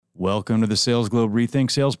Welcome to the Sales Globe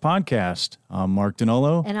Rethink Sales Podcast. I'm Mark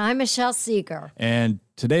Dinolo. And I'm Michelle Seeger. And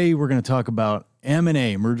today we're going to talk about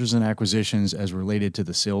M&A, mergers and acquisitions, as related to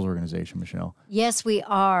the sales organization, Michelle. Yes, we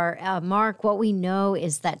are. Mark, what we know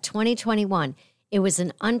is that 2021, it was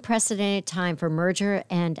an unprecedented time for merger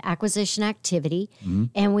and acquisition activity. Mm-hmm.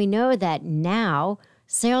 And we know that now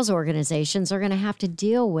sales organizations are going to have to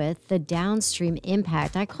deal with the downstream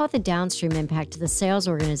impact. I call it the downstream impact to the sales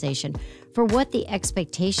organization for what the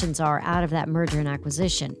expectations are out of that merger and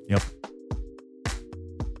acquisition. Yep.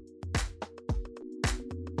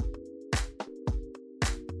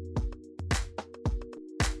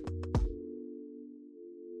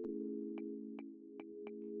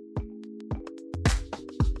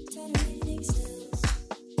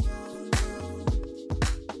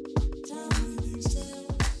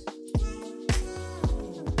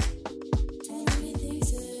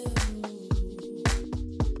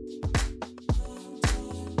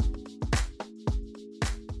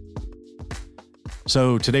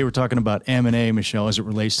 So today we're talking about M&A, Michelle, as it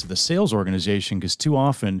relates to the sales organization, because too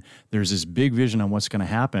often there's this big vision on what's going to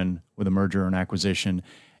happen with a merger or an acquisition,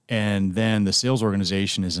 and then the sales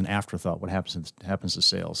organization is an afterthought. What happens to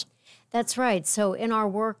sales? That's right. So in our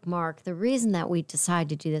work, Mark, the reason that we decided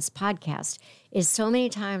to do this podcast is so many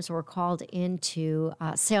times we're called into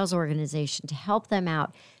a sales organization to help them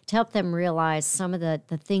out, to help them realize some of the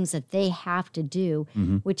things that they have to do,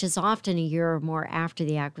 which is often a year or more after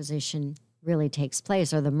the acquisition really takes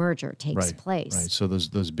place or the merger takes place. Right. So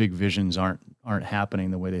those big visions aren't happening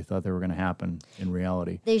the way they thought they were going to happen in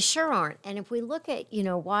reality. They sure aren't. And if we look at,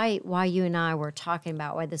 why you and I were talking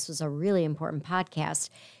about why this was a really important podcast,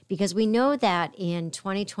 because we know that in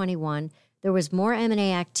 2021 there was more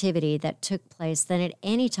M&A activity that took place than at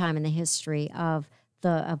any time in the history of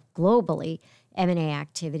globally M&A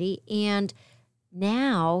activity. And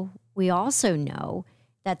now we also know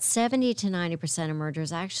that 70 to 90% of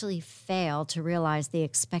mergers actually fail to realize the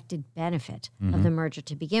expected benefit of the merger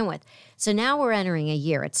to begin with. So now we're entering a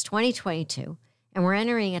year, it's 2022, and we're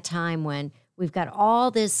entering a time when we've got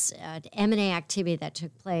all this M&A activity that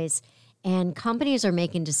took place, and companies are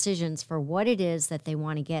making decisions for what it is that they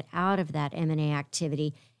want to get out of that M&A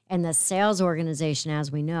activity, and the sales organization,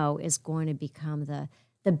 as we know, is going to become the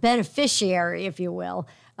beneficiary, if you will,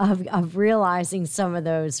 of realizing some of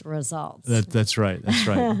those results. That's right.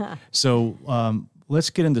 So let's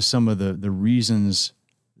get into some of the reasons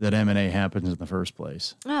that M&A happens in the first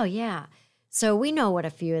place. Oh, yeah. So we know what a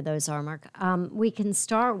few of those are, Mark. We can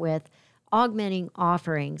start with augmenting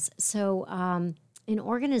offerings. So an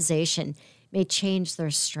organization may change their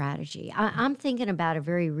strategy. I'm thinking about a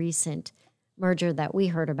very recent merger that we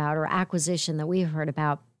heard about, or acquisition that we heard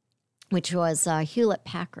about, which was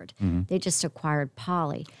Hewlett-Packard. They just acquired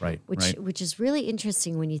Poly, which is really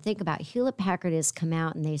interesting when you think about Hewlett-Packard has come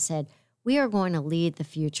out and they said, we are going to lead the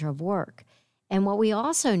future of work. And what we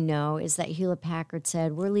also know is that Hewlett-Packard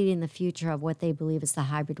said, we're leading the future of what they believe is the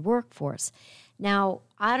hybrid workforce. Now,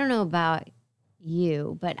 I don't know about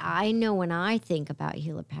you, but I know when I think about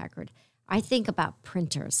Hewlett-Packard, I think about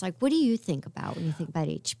printers. Like, what do you think about when you think about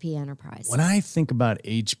HP Enterprise? When I think about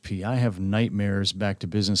HP, I have nightmares back to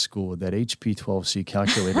business school with that HP 12C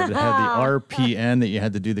calculator that had the RPN that you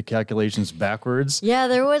had to do the calculations backwards. Yeah,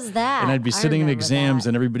 there was that. And I'd be sitting in exams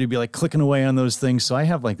and everybody would be like clicking away on those things. So I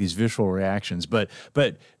have like these visual reactions. But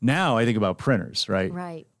now I think about printers, right?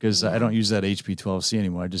 Right. Because I don't use that HP 12C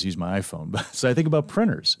anymore. I just use my iPhone. So I think about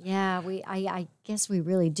printers. Yeah, I guess we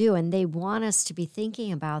really do. And they want us to be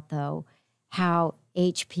thinking about, though, how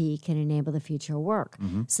HP can enable the future of work.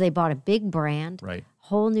 So they bought a big brand,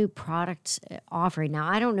 whole new product offering. Now,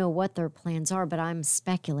 I don't know what their plans are, but I'm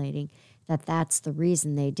speculating that that's the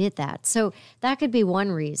reason they did that. So that could be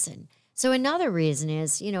one reason. So another reason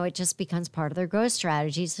is, it just becomes part of their growth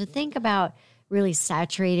strategy. So think about really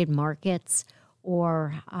saturated markets,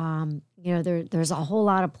 or there's a whole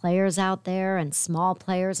lot of players out there and small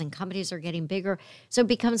players, and companies are getting bigger. So it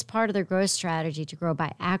becomes part of their growth strategy to grow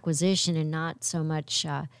by acquisition and not so much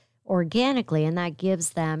organically. And that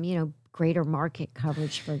gives them, greater market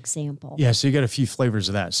coverage, for example. Yeah, so you got a few flavors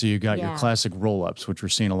of that. So you got your classic roll-ups, which we're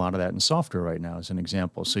seeing a lot of that in software right now as an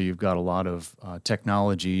example. So you've got a lot of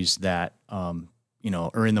technologies that,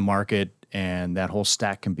 are in the market, and that whole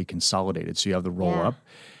stack can be consolidated. So you have the roll-up.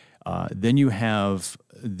 Then you have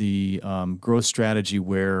the growth strategy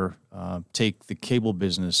where take the cable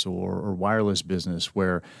business or wireless business,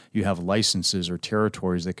 where you have licenses or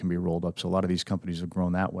territories that can be rolled up. So a lot of these companies have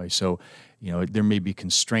grown that way. So, there may be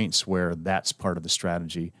constraints where that's part of the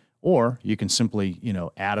strategy. Or you can simply,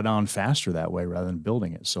 add it on faster that way rather than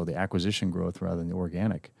building it. So the acquisition growth rather than the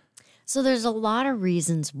organic. So there's a lot of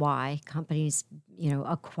reasons why companies,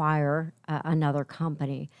 acquire another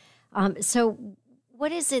company. So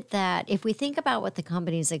what is it that, if we think about what the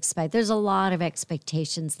companies expect, there's a lot of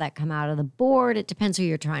expectations that come out of the board. It depends who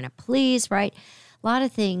you're trying to please, right? A lot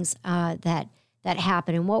of things that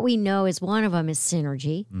happen. And what we know is one of them is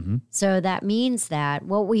synergy. Mm-hmm. So that means that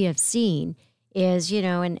what we have seen is,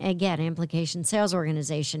 and again, implication sales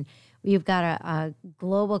organization, you've got a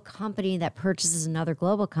global company that purchases another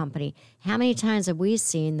global company. How many times have we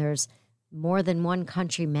seen there's more than one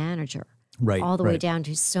country manager? Right. All the way down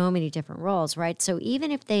to so many different roles, right? So even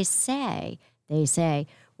if they say, we're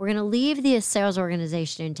going to leave the sales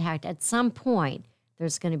organization intact, at some point,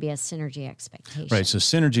 there's going to be a synergy expectation. Right. So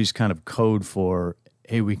synergy is kind of code for,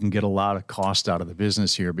 hey, we can get a lot of cost out of the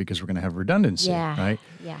business here because we're going to have redundancy, right?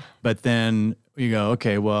 Yeah. But then you go,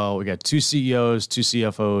 okay, well, we got 2 CEOs, 2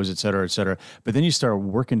 CFOs, et cetera, et cetera. But then you start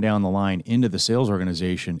working down the line into the sales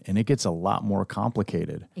organization, and it gets a lot more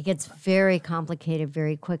complicated. It gets very complicated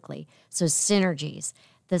very quickly. So synergies.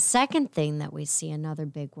 The second thing that we see, another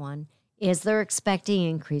big one, is they're expecting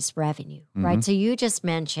increased revenue, right? So you just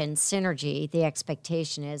mentioned synergy. The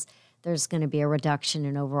expectation is there's going to be a reduction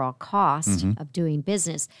in overall cost of doing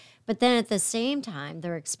business. But then at the same time,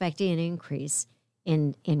 they're expecting an increase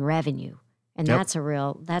in revenue. And that's a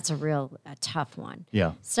real tough one.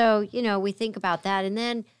 Yeah. So, we think about that. And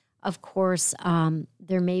then, of course,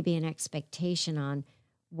 there may be an expectation on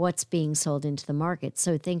what's being sold into the market.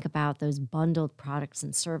 So think about those bundled products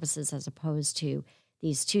and services as opposed to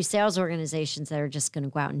these 2 sales organizations that are just going to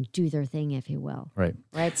go out and do their thing, if you will. Right.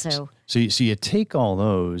 Right. So you take all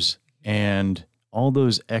those and all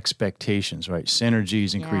those expectations, right?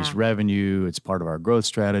 Synergies, increased revenue, it's part of our growth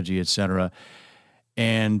strategy, et cetera.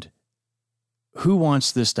 And who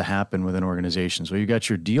wants this to happen within organizations? Well, you got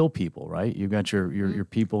your deal people, right? You got your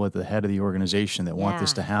people at the head of the organization that want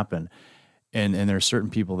this to happen. And there are certain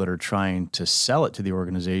people that are trying to sell it to the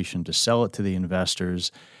organization, to sell it to the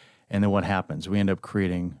investors. And then what happens? We end up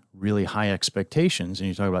creating really high expectations. And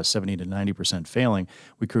you talk about 70 to 90% failing.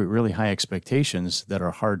 We create really high expectations that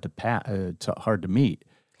are hard to meet.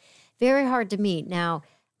 Very hard to meet. Now,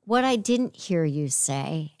 what I didn't hear you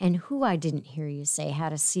say, and who I didn't hear you say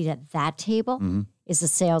had a seat at that table, is a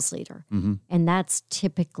sales leader. And that's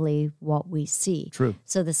typically what we see. True.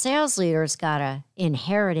 So the sales leader's got to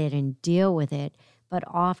inherit it and deal with it, but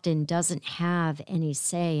often doesn't have any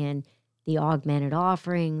say in the augmented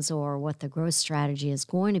offerings or what the growth strategy is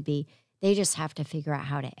going to be. They just have to figure out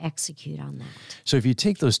how to execute on that. So if you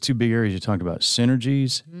take those 2 big areas, you talk about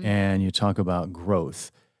synergies and you talk about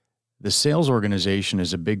growth. The sales organization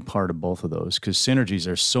is a big part of both of those because synergies,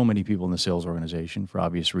 there's so many people in the sales organization. For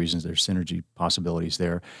obvious reasons, there's synergy possibilities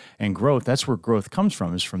there. And growth, that's where growth comes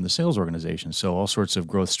from, is from the sales organization. So all sorts of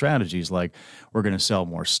growth strategies like we're going to sell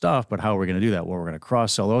more stuff, but how are we going to do that? Well, we're going to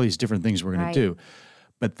cross-sell, all these different things we're going to do.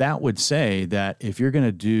 But that would say that if you're going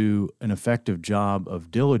to do an effective job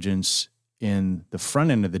of diligence in the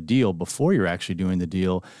front end of the deal before you're actually doing the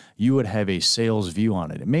deal, you would have a sales view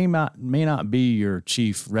on it. It may not be your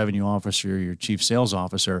chief revenue officer or your chief sales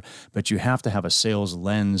officer, but you have to have a sales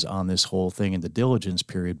lens on this whole thing in the diligence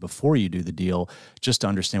period before you do the deal, just to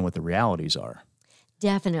understand what the realities are.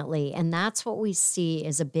 Definitely. And that's what we see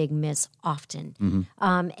as a big miss often.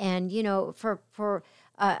 And, for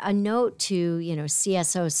a note to,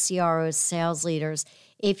 CSOs, CROs, sales leaders,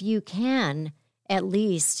 if you can, at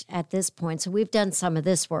least at this point, so we've done some of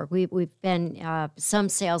this work. We've been, some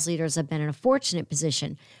sales leaders have been in a fortunate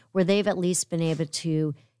position where they've at least been able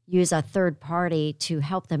to use a third party to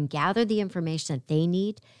help them gather the information that they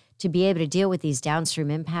need to be able to deal with these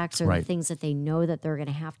downstream impacts or the things that they know that they're going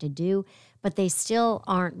to have to do, but they still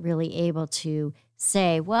aren't really able to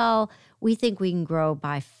say, well, we think we can grow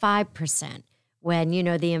by 5%. When,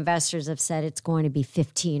 the investors have said it's going to be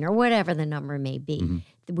 15 or whatever the number may be.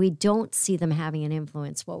 We don't see them having an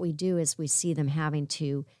influence. What we do is we see them having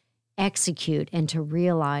to execute and to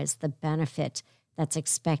realize the benefit that's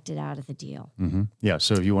expected out of the deal. Yeah,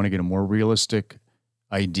 so if you want to get a more realistic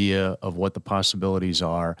idea of what the possibilities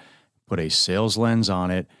are, put a sales lens on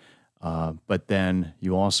it, but then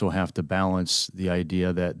you also have to balance the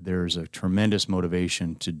idea that there's a tremendous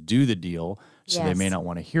motivation to do the deal, so they may not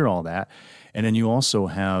want to hear all that. And then you also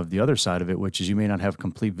have the other side of it, which is you may not have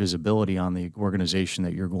complete visibility on the organization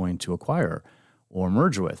that you're going to acquire or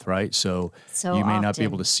merge with, right? So you may not be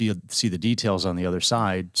able to see the details on the other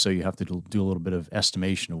side, so you have to do a little bit of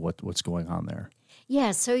estimation of what's going on there.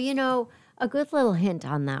 Yeah, so, a good little hint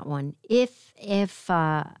on that one. If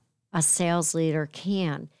a sales leader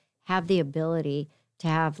can have the ability to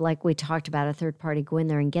have, like we talked about, a third party go in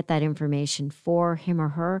there and get that information for him or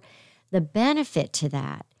her, the benefit to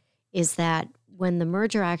that is that when the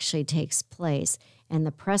merger actually takes place and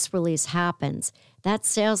the press release happens, that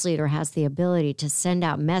sales leader has the ability to send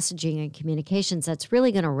out messaging and communications that's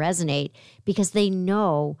really going to resonate because they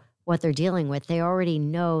know what they're dealing with. They already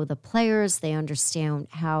know the players. They understand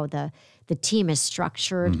how the team is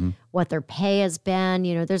structured, what their pay has been.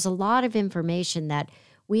 You know, there's a lot of information that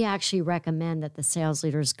we actually recommend that the sales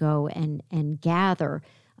leaders go and gather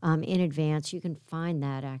in advance. You can find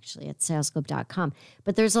that actually at salesclub.com.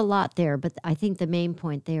 But there's a lot there. But I think the main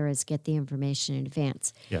point there is get the information in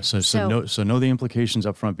advance. Yeah, so know the implications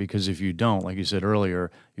up front, because if you don't, like you said earlier,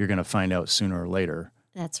 you're going to find out sooner or later.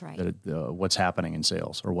 That's right. That what's happening in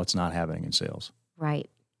sales or what's not happening in sales. Right.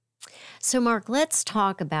 So, Mark, let's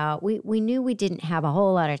talk about, we knew we didn't have a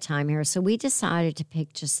whole lot of time here, so we decided to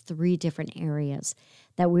pick just 3 different areas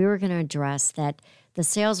that we were going to address that the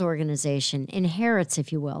sales organization inherits,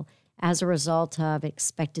 if you will, as a result of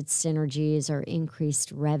expected synergies or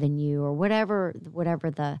increased revenue or whatever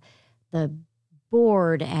the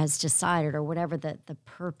board has decided or whatever the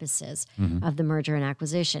purpose is of the merger and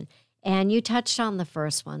acquisition. And you touched on the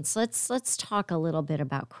first one. So let's talk a little bit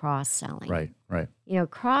about cross-selling. Right. You know,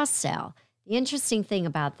 cross-sell. The interesting thing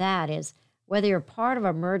about that is whether you're part of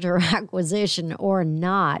a merger or acquisition or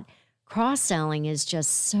not, cross-selling is just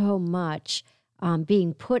so much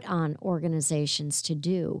being put on organizations to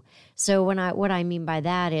do. So what I mean by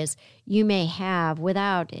that is you may have,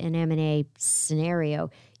 without an M&A scenario,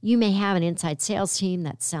 you may have an inside sales team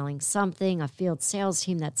that's selling something, a field sales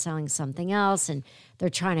team that's selling something else, and they're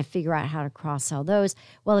trying to figure out how to cross-sell those.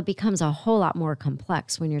 Well, it becomes a whole lot more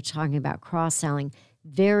complex when you're talking about cross-selling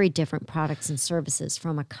very different products and services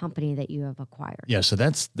from a company that you have acquired. Yeah, so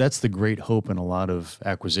that's the great hope in a lot of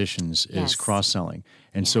acquisitions is cross-selling.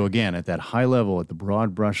 And so again, at that high level, at the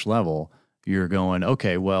broad brush level, you're going,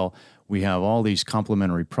 okay, well, we have all these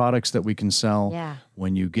complementary products that we can sell. Yeah.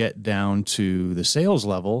 When you get down to the sales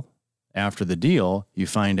level after the deal, you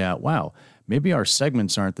find out, wow, maybe our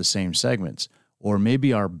segments aren't the same segments, or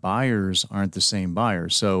maybe our buyers aren't the same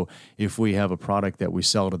buyers. So if we have a product that we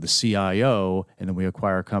sell to the CIO and then we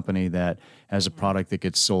acquire a company that has a product that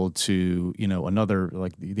gets sold to, you know, another,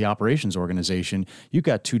 like the operations organization, you've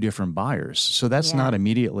got 2 different buyers. So that's not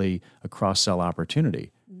immediately a cross-sell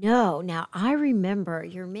opportunity. No. Now, I remember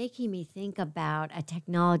you're making me think about a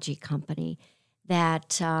technology company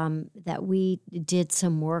that that we did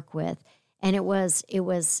some work with. And it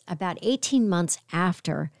was about 18 months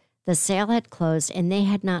after the sale had closed and they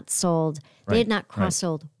had not sold, they had not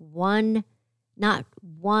cross-sold not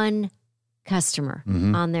one customer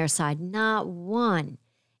on their side, not one.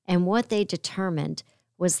 And what they determined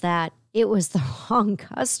was that it was the wrong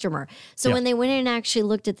customer. So when they went in and actually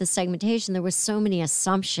looked at the segmentation, there was so many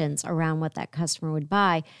assumptions around what that customer would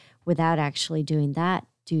buy without actually doing that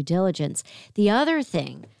due diligence. The other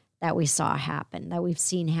thing that we saw happen, that we've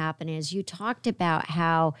seen happen, is you talked about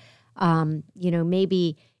how,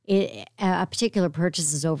 maybe a particular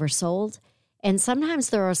purchase is oversold. And sometimes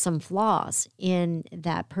there are some flaws in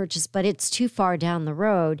that purchase, but it's too far down the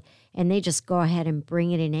road and they just go ahead and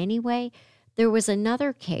bring it in anyway. There was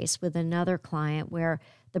another case with another client where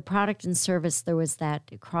the product and service, there was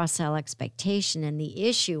that cross-sell expectation, and the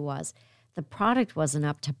issue was the product wasn't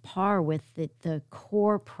up to par with the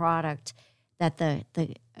core product that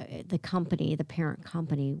the company, the parent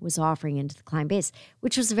company, was offering into the client base,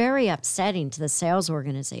 which was very upsetting to the sales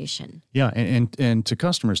organization. Yeah, and to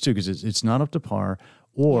customers too, because it's not up to par,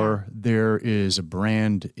 or there is a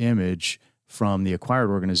brand image from the acquired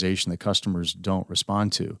organization that customers don't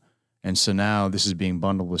respond to. And so now this is being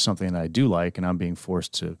bundled with something that I do like, and I'm being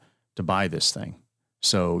forced to buy this thing.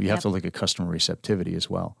 So you have to look at customer receptivity as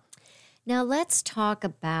well. Now let's talk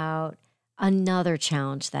about another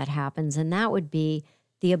challenge that happens, and that would be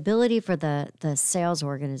the ability for the sales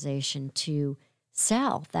organization to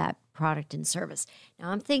sell that product and service. Now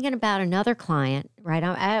I'm thinking about another client,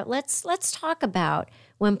 right? Let's talk about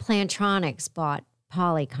when Plantronics bought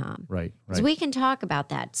Polycom. Right. So we can talk about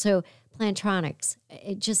that. So Plantronics,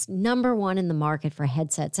 it just number one in the market for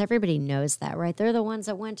headsets. Everybody knows that, right? They're the ones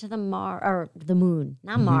that went to the moon,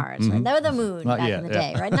 not Mars, right? They were the moon back in the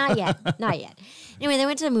day, right? Not yet. Anyway, they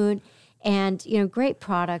went to the moon, and great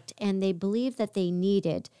product, and they believed that they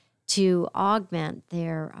needed to augment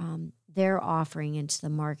their offering into the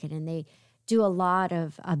market, and they do a lot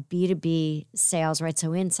of B2B sales, right?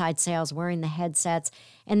 So inside sales, wearing the headsets,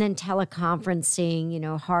 and then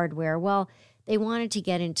teleconferencing, hardware. Well, they wanted to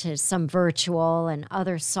get into some virtual and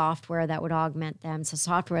other software that would augment them, so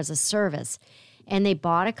software as a service. And they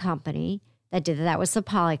bought a company that did that. That was the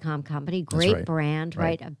Polycom company, great brand,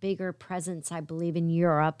 right? A bigger presence, I believe, in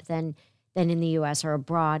Europe than in the U.S. or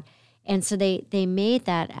abroad. And so they made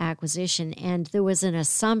that acquisition, and there was an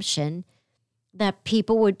assumption that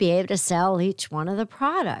people would be able to sell each one of the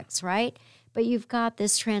products, right? But you've got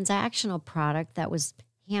this transactional product that was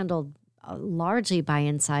handled largely by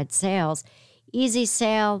inside sales. Easy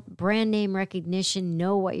sale, brand name recognition,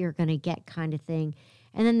 know what you're going to get kind of thing.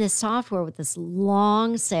 And then this software with this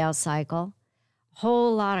long sales cycle,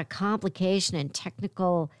 whole lot of complication and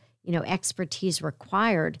technical, expertise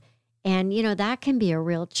required. And, that can be a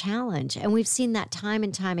real challenge. And we've seen that time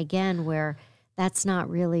and time again where that's not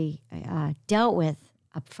really dealt with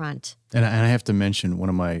up front. And I have to mention one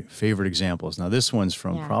of my favorite examples. Now, this one's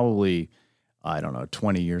from probably,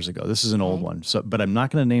 20 years ago. This is an old one. So, but I'm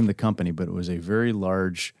not going to name the company, but it was a very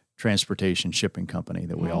large transportation shipping company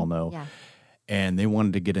that we all know. Yeah. And they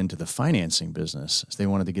wanted to get into the financing business. They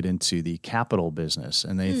wanted to get into the capital business.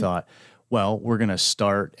 And they thought, well, we're going to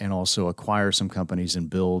start and also acquire some companies and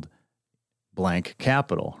build blank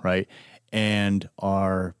capital, right? And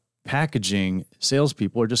our packaging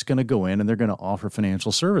salespeople are just going to go in and they're going to offer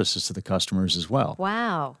financial services to the customers as well.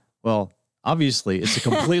 Wow. Well, obviously, it's a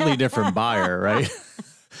completely different buyer, right?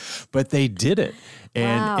 But they did it.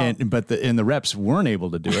 And the reps weren't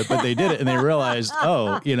able to do it, but they did it, and they realized,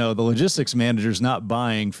 the logistics manager's not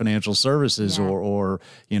buying financial services or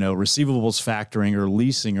receivables factoring or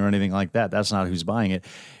leasing or anything like that. That's not who's buying it.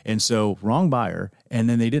 And so wrong buyer. And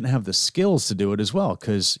then they didn't have the skills to do it as well,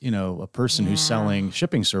 because a person who's selling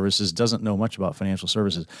shipping services doesn't know much about financial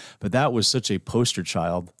services. But that was such a poster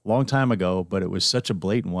child long time ago, but it was such a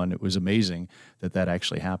blatant one. It was amazing that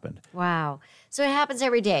actually happened. Wow. So it happens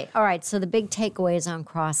every day. All right. So the big takeaways on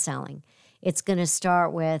cross-selling. It's going to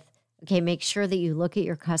start with, make sure that you look at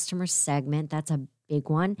your customer segment. That's a big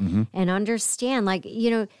one. And understand,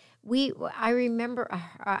 I remember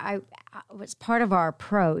was part of our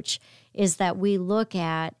approach is that we look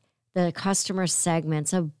at the customer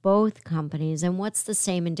segments of both companies and what's the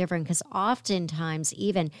same and different, because oftentimes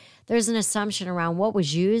even there's an assumption around what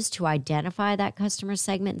was used to identify that customer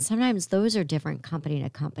segment, and sometimes those are different company to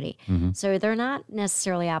company. So they're not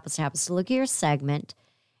necessarily apples to apples. So look at your segment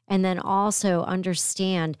and then also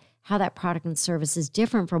understand how that product and service is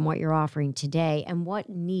different from what you're offering today and what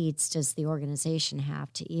needs does the organization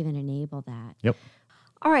have to even enable that. Yep.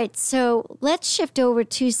 All right, so let's shift over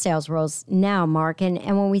to sales roles now, Mark. And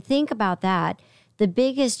when we think about that, the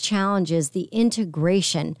biggest challenge is the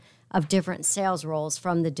integration of different sales roles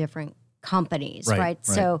from the different companies, right?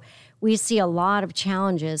 So we see a lot of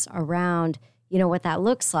challenges around, what that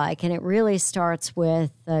looks like. And it really starts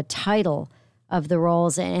with the title of the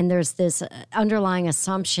roles. And there's this underlying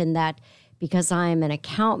assumption that because I'm an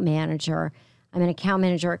account manager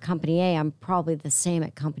at company A, I'm probably the same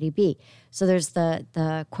at company B. So there's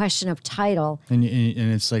the question of title. And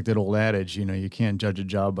it's like that old adage, you can't judge a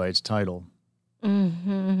job by its title.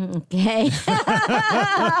 Okay.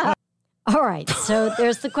 All right. So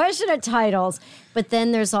there's the question of titles, but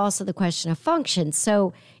then there's also the question of function.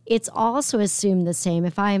 So it's also assumed the same.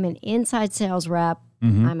 If I am an inside sales rep,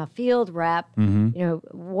 I'm a field rep,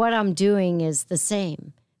 what I'm doing is the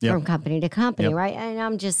same. From company to company, right? And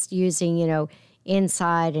I'm just using,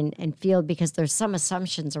 inside and field because there's some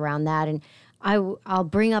assumptions around that. And I'll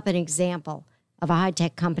bring up an example of a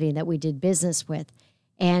high-tech company that we did business with.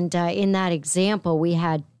 And in that example, we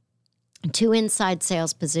had 2 inside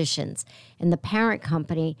sales positions. And the parent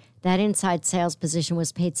company, that inside sales position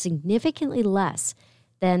was paid significantly less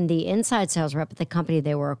than the inside sales rep at the company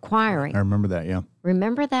they were acquiring. I remember that, yeah.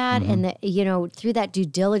 Remember that? And, through that due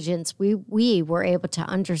diligence, we were able to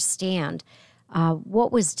understand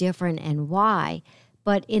what was different and why.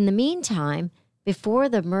 But in the meantime, before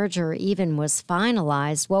the merger even was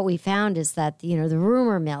finalized, what we found is that, the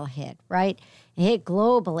rumor mill hit, right? It hit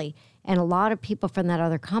globally. And a lot of people from that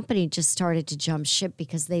other company just started to jump ship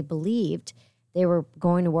because they believed they were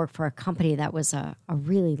going to work for a company that was a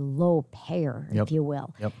really low payer, if you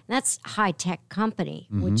will. And that's a high-tech company,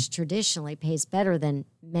 which traditionally pays better than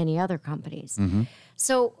many other companies.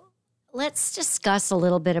 So let's discuss a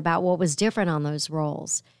little bit about what was different on those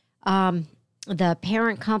roles. The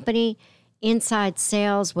parent company, inside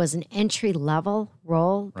sales was an entry-level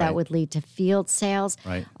role that would lead to field sales.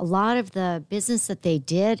 A lot of the business that they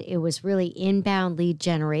did, it was really inbound lead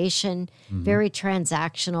generation, very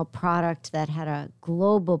transactional product that had a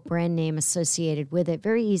global brand name associated with it,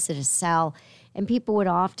 very easy to sell. And people would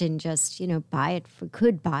often just,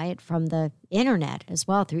 could buy it from the internet as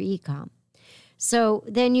well through e-com. So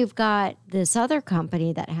then you've got this other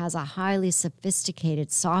company that has a highly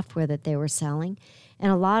sophisticated software that they were selling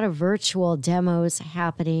and a lot of virtual demos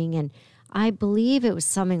happening. And I believe it was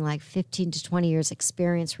something like 15 to 20 years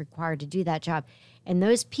experience required to do that job. And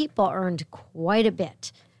those people earned quite a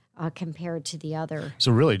bit compared to the other.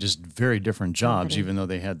 So really just very different jobs, company. even though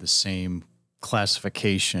they had the same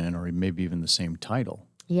classification or maybe even the same title.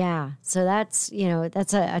 Yeah. So that's,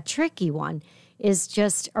 that's a tricky one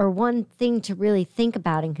or one thing to really think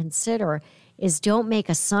about and consider is don't make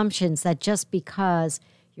assumptions that just because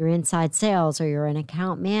you're inside sales or you're an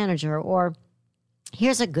account manager, or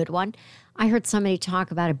here's a good one. I heard somebody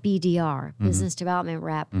talk about a BDR, business development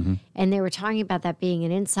rep, and they were talking about that being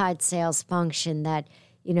an inside sales function that,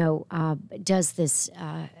 does this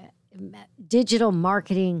digital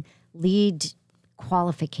marketing lead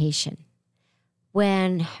qualification.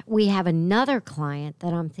 When we have another client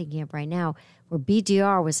that I'm thinking of right now, where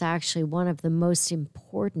BDR was actually one of the most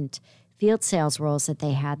important field sales roles that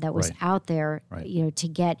they had that was out there, to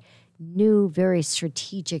get new, very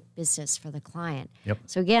strategic business for the client. Yep.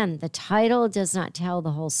 So again, the title does not tell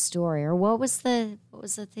the whole story. Or what was the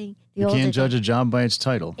thing? You can't judge a job by its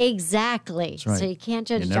title. Exactly. That's right. So you can't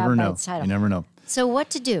judge a job by its title. You never know. So what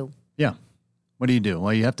to do? Yeah. What do you do?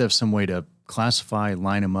 Well, you have to have some way to classify,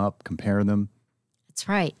 line them up, compare them. That's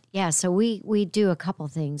right. Yeah. So we do a couple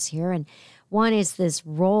things here. And one is this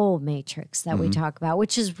role matrix that we talk about,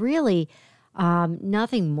 which is really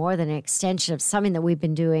nothing more than an extension of something that we've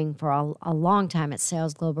been doing for a long time at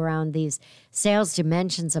Sales Globe around these sales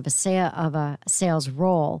dimensions of a sales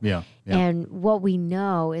role. Yeah. And what we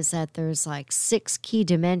know is that there's like 6 key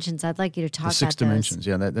dimensions. I'd like you to talk about 6 dimensions.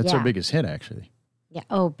 Yeah, that's our biggest hit, actually. Yeah.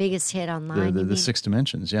 Oh, biggest hit online. The 6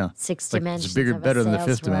 dimensions. Yeah. 6 dimensions. It's bigger, better than the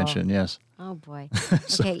 5th dimension. Yes. Oh boy.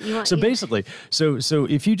 Okay. Basically, so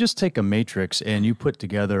if you just take a matrix and you put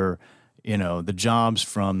together, the jobs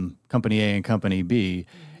from company A and company B,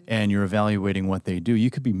 and you're evaluating what they do, you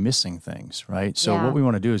could be missing things, right? So what we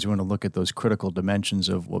want to do is we want to look at those critical dimensions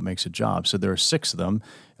of what makes a job. So there are 6 of them.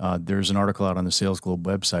 There's an article out on the Sales Globe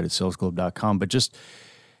website at salesglobe.com. But just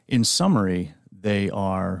in summary, they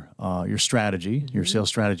are your strategy, your sales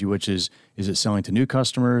strategy, which is it selling to new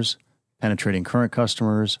customers, penetrating current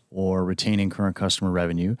customers, or retaining current customer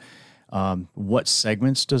revenue? What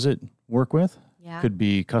segments does it work with? Yeah. Could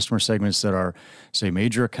be customer segments that are, say,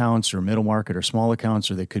 major accounts or middle market or small accounts,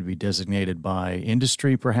 or they could be designated by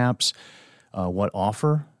industry, perhaps. What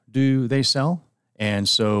offer do they sell? And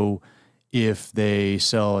so if they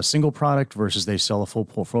sell a single product versus they sell a full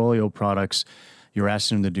portfolio of products, you're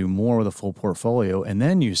asking them to do more with a full portfolio. And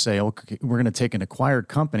then you say, okay, we're going to take an acquired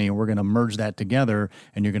company and we're going to merge that together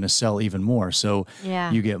and you're going to sell even more. So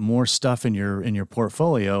you get more stuff in your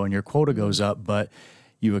portfolio and your quota goes up, but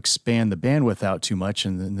you expand the bandwidth out too much,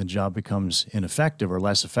 and then the job becomes ineffective or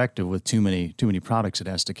less effective with too many products it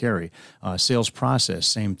has to carry. Sales process,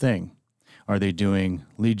 same thing. Are they doing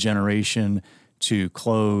lead generation to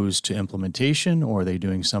close to implementation, or are they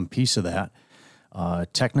doing some piece of that?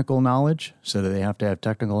 Technical knowledge, so do they have to have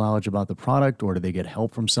technical knowledge about the product, or do they get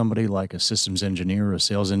help from somebody like a systems engineer or a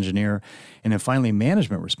sales engineer? And then finally,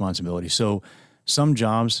 management responsibility. So some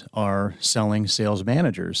jobs are selling sales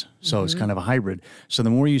managers, so it's kind of a hybrid. So the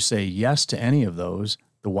more you say yes to any of those,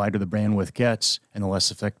 the wider the bandwidth gets and the less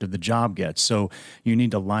effective the job gets. So you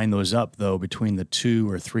need to line those up, though, between the 2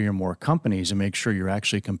 or 3 or more companies and make sure you're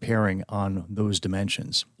actually comparing on those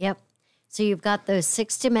dimensions. Yep. So you've got those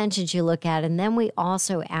 6 dimensions you look at, and then we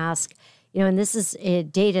also ask, and this is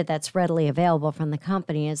data that's readily available from the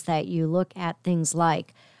company, is that you look at things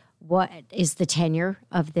like, what is the tenure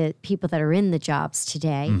of the people that are in the jobs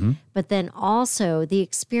today, but then also the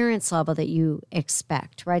experience level that you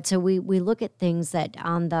expect, right? So we look at things that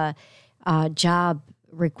on the job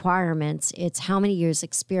requirements, it's how many years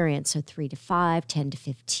experience, so 3 to 5, 10 to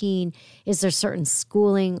 15. Is there certain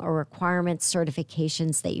schooling or requirements,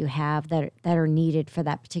 certifications that you have that are needed for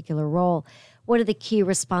that particular role? What are the key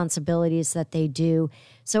responsibilities that they do?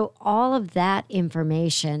 So all of that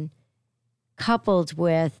information coupled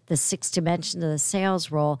with the 6 dimensions of the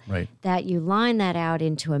sales role, that you line that out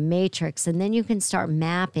into a matrix, and then you can start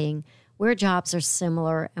mapping where jobs are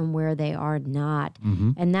similar and where they are not.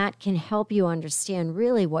 And that can help you understand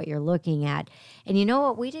really what you're looking at. And you know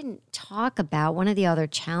what we didn't talk about, one of the other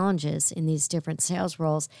challenges in these different sales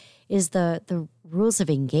roles is the rules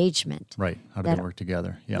of engagement. Right. How do they work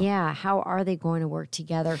together? Yeah. How are they going to work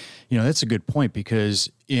together? That's a good point,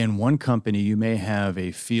 because in one company, you may have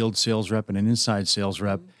a field sales rep and an inside sales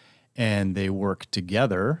rep, and they work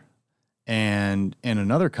together. And in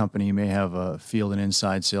another company, you may have a field and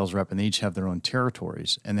inside sales rep, and they each have their own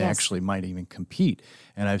territories, and they actually might even compete.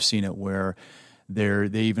 And I've seen it where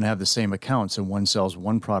they even have the same accounts, and one sells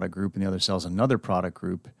one product group and the other sells another product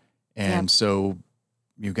group. And so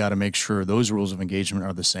you've got to make sure those rules of engagement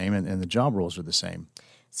are the same and the job roles are the same.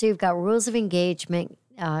 So you've got rules of engagement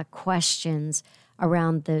questions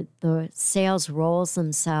around the sales roles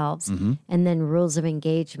themselves, Mm-hmm. and then rules of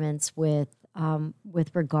engagements with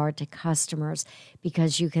regard to customers,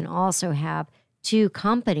 because you can also have two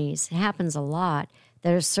companies, it happens a lot,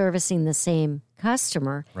 that are servicing the same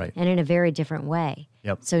customer Right. and in a very different way.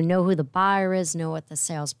 Yep. So know who the buyer is, know what the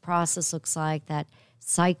sales process looks like, that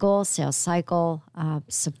sales cycle,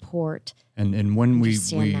 support. And when we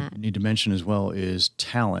Understand that. need to mention as well is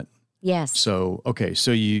talent. Yes. So, okay,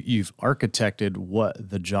 so you've architected what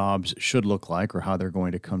the jobs should look like or how they're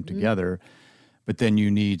going to come together, but then you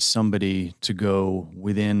need somebody to go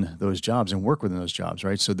within those jobs and work within those jobs,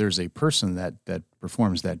 right? So there's a person that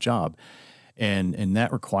performs that job, and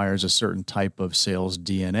that requires a certain type of sales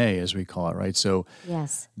DNA, as we call it, right? So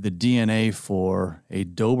Yes. the DNA for a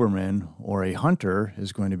Doberman or a hunter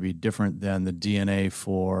is going to be different than the DNA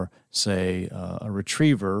for, say, a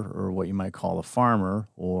retriever, or what you might call a farmer,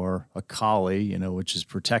 or a collie, which is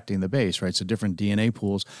protecting the base, right? So different DNA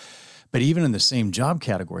pools. But even in the same job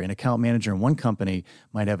category, an account manager in one company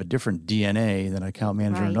might have a different DNA than an account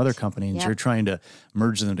manager in Right. another company. And so Yep. you're trying to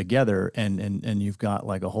merge them together, and you've got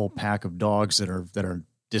like a whole pack of dogs that are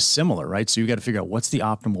dissimilar, right? So you got to figure out what's the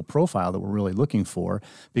optimal profile that we're really looking for,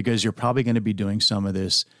 because you're probably going to be doing some of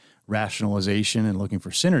this rationalization and looking for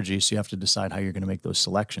synergy. So you have to decide how you're going to make those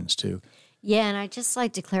selections too. Yeah, and I'd just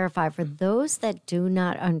like to clarify for those that do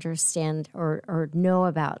not understand or know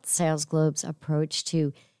about Sales Globe's approach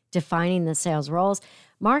to defining the sales roles.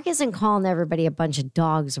 Mark isn't calling everybody a bunch of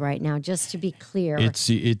dogs right now, just to be clear.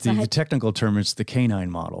 The technical term is the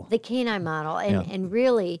canine model. The canine model. Yeah. And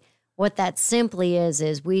really what that simply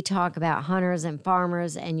is we talk about hunters and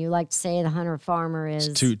farmers, and you like to say the hunter-farmer is...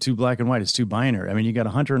 It's too black and white. It's too binary. I mean, you got a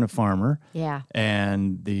hunter and a farmer. Yeah.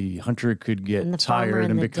 And the hunter could get And the farmer tired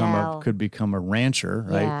in and the become dell. could become a rancher,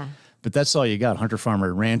 right? Yeah. But that's all you got, hunter,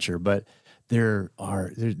 farmer, rancher. But there's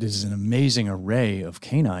an amazing array of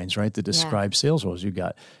canines, right, that describe sales roles. You've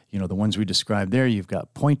got, the ones we described there. You've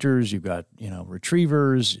got pointers, you've got,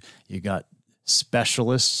 retrievers, you got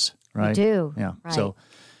specialists, right? You do. Yeah. Right. So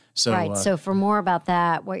Right. So for more about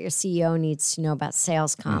that, what your CEO needs to know about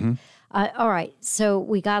sales comp. All right. So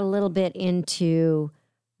we got a little bit into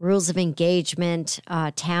rules of engagement,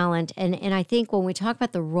 talent. And I think when we talk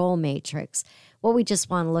about the role matrix, what we just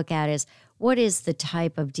want to look at is what is the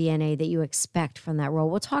type of DNA that you expect from that role.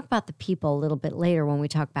 We'll talk about the people a little bit later when we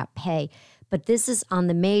talk about pay. But this is on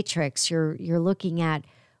the matrix. You're looking at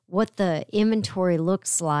what the inventory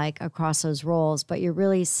looks like across those roles, but you're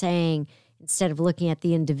really saying, instead of looking at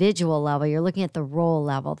the individual level, you're looking at the role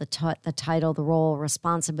level, the title, the role,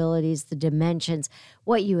 responsibilities, the dimensions,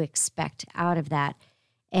 what you expect out of that.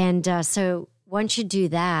 And so once you do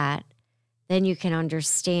that, then you can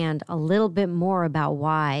understand a little bit more about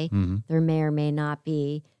why there may or may not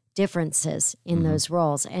be differences in those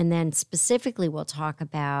roles. And then specifically, we'll talk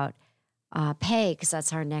about pay, because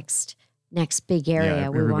that's our next big area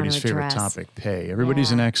we want everybody's to favorite address. topic, pay.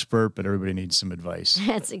 Everybody's an Yeah. expert, but everybody needs some advice.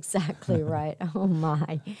 That's exactly right. Oh,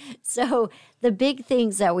 my. So the big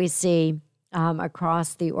things that we see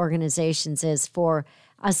across the organizations is for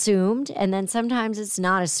assumed, and then sometimes it's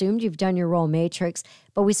not assumed. You've done your role matrix,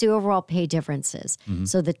 but we see overall pay differences.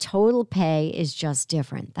 So the total pay is just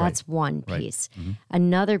different. That's one piece.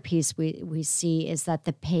 Another piece we see is that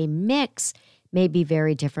the pay mix may be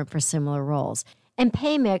very different for similar roles. And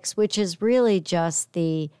pay mix, which is really just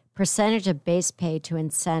the percentage of base pay to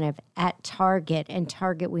incentive at target, and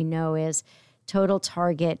target we know is total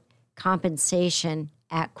target compensation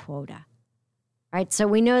at quota. Right? So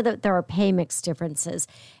we know that there are pay mix differences,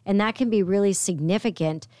 and that can be really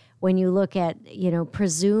significant when you look at,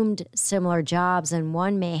 presumed similar jobs, and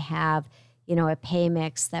one may have, a pay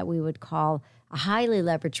mix that we would call a highly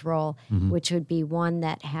leveraged role, which would be one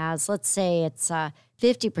that has, let's say it's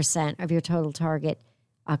 50% of your total target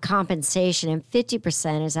compensation, and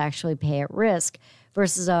 50% is actually pay at risk,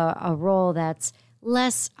 versus a role that's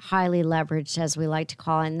less highly leveraged, as we like to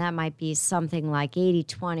call it, and that might be something like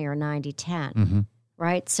 80-20 or 90-10,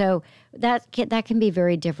 right? So that can be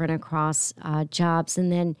very different across jobs.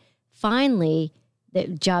 And then finally, the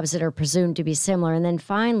jobs that are presumed to be similar. And then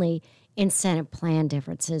finally, incentive plan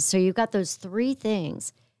differences. So you've got those three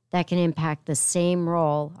things that can impact the same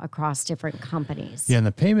role across different companies. Yeah, and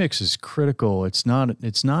the pay mix is critical. It's not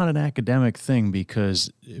an academic thing,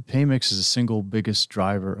 because pay mix is the single biggest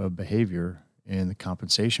driver of behavior in the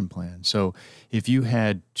compensation plan. So if you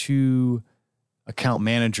had two account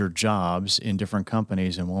manager jobs in different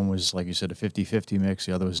companies, and one was, like you said, a 50-50 mix,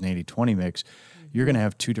 the other was an 80-20 mix, you're going to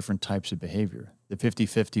have two different types of behavior. The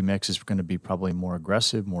 50-50 mix is going to be probably more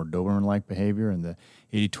aggressive, more Doberman-like behavior, and the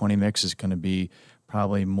 80-20 mix is going to be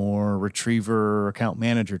probably more retriever, account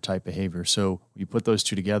manager type behavior. So you put those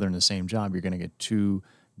two together in the same job, you're going to get two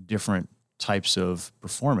different types of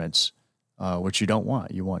performance, which you don't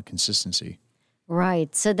want. You want consistency.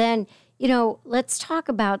 Right. So then, let's talk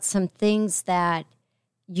about some things that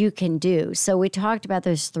you can do. So we talked about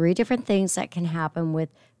there's 3 different things that can happen with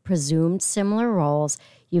presumed similar roles.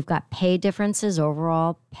 You've got pay differences,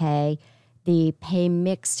 overall pay, the pay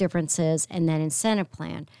mix differences, and then incentive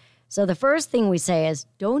plan. So the first thing we say is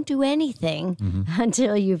don't do anything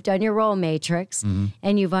until you've done your role matrix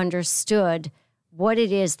and you've understood what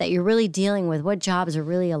it is that you're really dealing with, what jobs are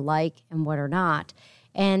really alike and what are not.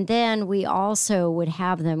 And then we also would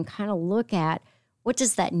have them kind of look at what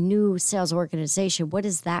does that new sales organization, what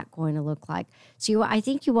is that going to look like? So I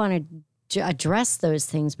think you want to address those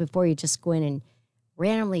things before you just go in and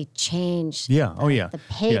randomly change the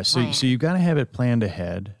pay plan. So you've got to have it planned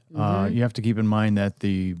ahead. You have to keep in mind that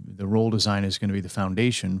the role design is going to be the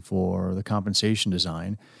foundation for the compensation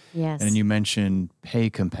design. Yes. And you mentioned pay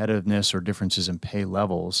competitiveness or differences in pay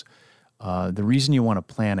levels. The reason you want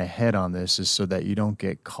to plan ahead on this is so that you don't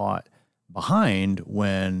get caught behind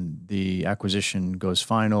when the acquisition goes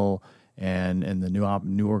final and the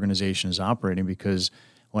new organization is operating, because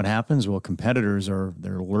what happens? Well, competitors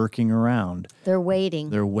they're lurking around. They're waiting.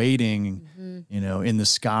 In the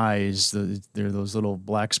skies. There are those little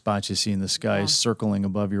black spots you see in the skies circling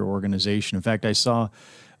above your organization. In fact, I saw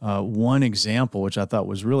one example, which I thought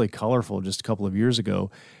was really colorful just a couple of years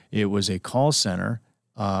ago. It was a call center.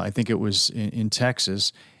 I think it was in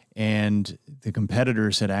Texas, and the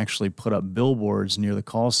competitors had actually put up billboards near the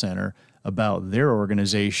call center about their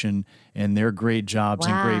organization and their great jobs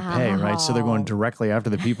and great pay, right? So they're going directly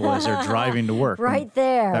after the people as they're driving to work. Right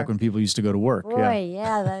there. Back when people used to go to work. Boy,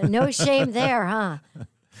 no shame there, huh?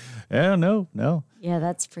 Yeah, no. Yeah,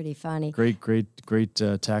 that's pretty funny. Great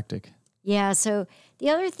tactic. Yeah, so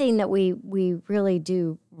the other thing that we really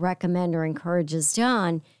do recommend or encourage is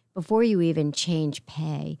done before you even change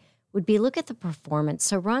pay would be look at the performance.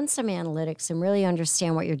 So run some analytics and really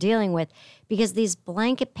understand what you're dealing with, because these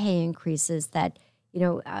blanket pay increases that,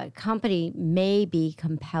 a company may be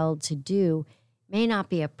compelled to do may not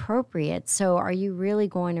be appropriate. So are you really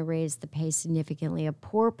going to raise the pay significantly of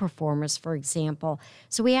poor performers, for example?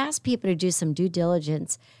 So we ask people to do some due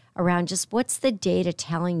diligence around just what's the data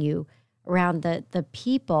telling you around the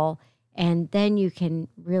people, and then you can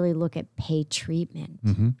really look at pay treatment.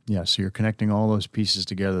 Yeah, so you're connecting all those pieces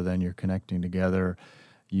together. Then you're connecting together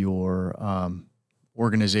your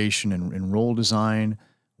organization and role design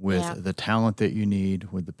with the talent that you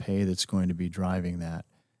need, with the pay that's going to be driving that.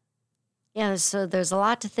 Yeah, so there's a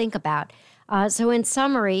lot to think about. So in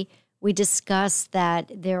summary, we discussed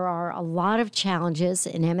that there are a lot of challenges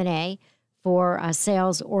in M&A for a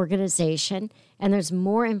sales organization, and there's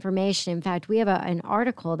more information. In fact, we have an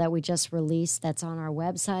article that we just released that's on our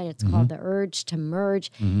website. It's called The Urge to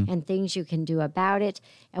Merge and Things You Can Do About It.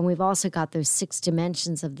 And we've also got those 6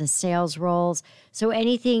 dimensions of the sales roles. So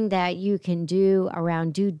anything that you can do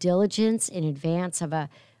around due diligence in advance of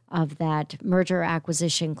that merger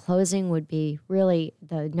acquisition closing would be really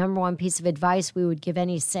the number one piece of advice we would give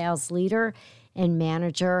any sales leader and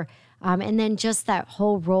manager. And then just that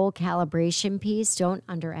whole role calibration piece, don't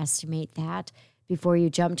underestimate that before you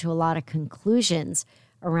jump to a lot of conclusions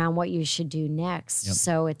around what you should do next. Yep.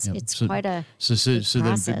 So it's quite a process.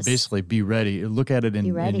 Then basically be ready. Look at it in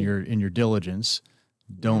your diligence.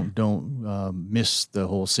 Don't miss the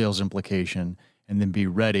whole sales implication, and then be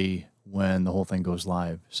ready when the whole thing goes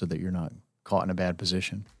live so that you're not caught in a bad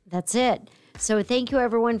position. That's it. So thank you,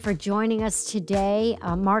 everyone, for joining us today.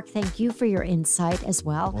 Mark, thank you for your insight as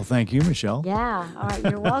well. Well, thank you, Michelle. Yeah. All right.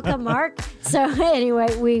 You're welcome, Mark. So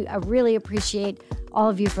anyway, we really appreciate all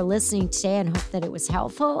of you for listening today and hope that it was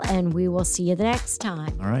helpful, and we will see you the next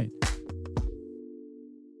time. All right.